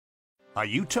Are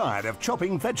you tired of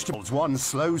chopping vegetables one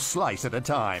slow slice at a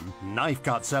time? Knife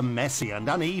cuts are messy and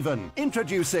uneven.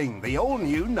 Introducing the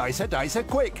all-new Nicer Dicer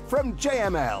Quick from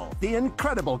JML, the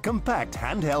incredible compact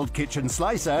handheld kitchen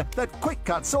slicer that quick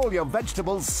cuts all your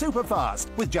vegetables super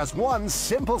fast with just one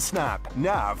simple snap.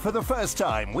 Now, for the first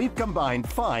time, we've combined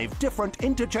 5 different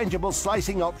interchangeable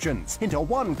slicing options into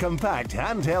one compact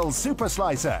handheld super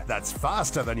slicer that's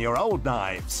faster than your old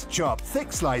knives. Chop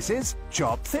thick slices,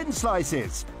 chop thin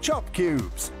slices, chop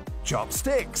cubes, chop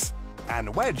sticks,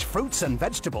 and wedge fruits and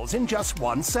vegetables in just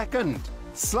 1 second.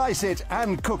 Slice it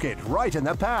and cook it right in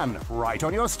the pan, right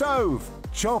on your stove.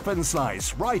 Chop and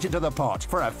slice right into the pot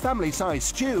for a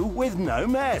family-sized stew with no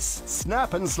mess.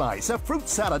 Snap and slice a fruit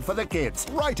salad for the kids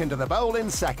right into the bowl in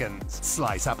seconds.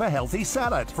 Slice up a healthy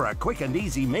salad for a quick and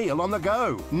easy meal on the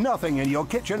go. Nothing in your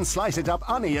kitchen slices up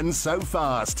onions so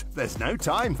fast. There's no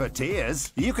time for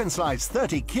tears. You can slice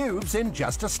 30 cubes in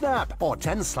just a snap or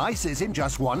 10 slices in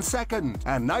just 1 second.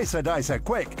 And Nicer Dicer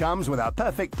Quick comes with a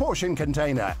perfect portion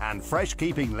container and fresh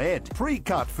keeping lid.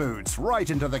 Pre-cut foods right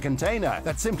into the container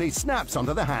that simply snaps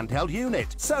onto the handheld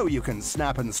unit, so you can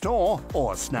snap and store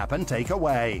or snap and take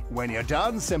away. When you're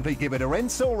done, simply give it a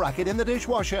rinse or rack it in the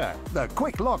dishwasher. The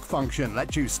quick lock function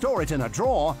lets you store it in a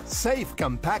drawer, safe,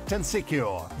 compact and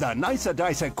secure. The Nicer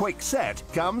Dicer Quick set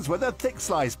comes with a thick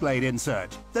slice blade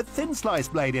insert, the thin slice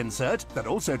blade insert that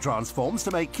also transforms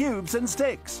to make cubes and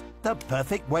sticks, the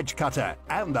perfect wedge cutter,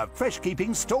 and the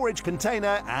fresh-keeping storage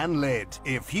container and lid.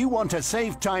 If you want to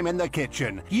save time in the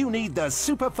kitchen, you need the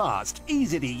super-fast,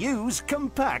 easy-to-use,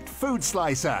 compact food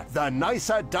slicer, the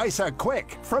Nicer Dicer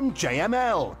Quick from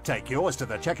JML. Take yours to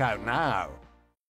the checkout now.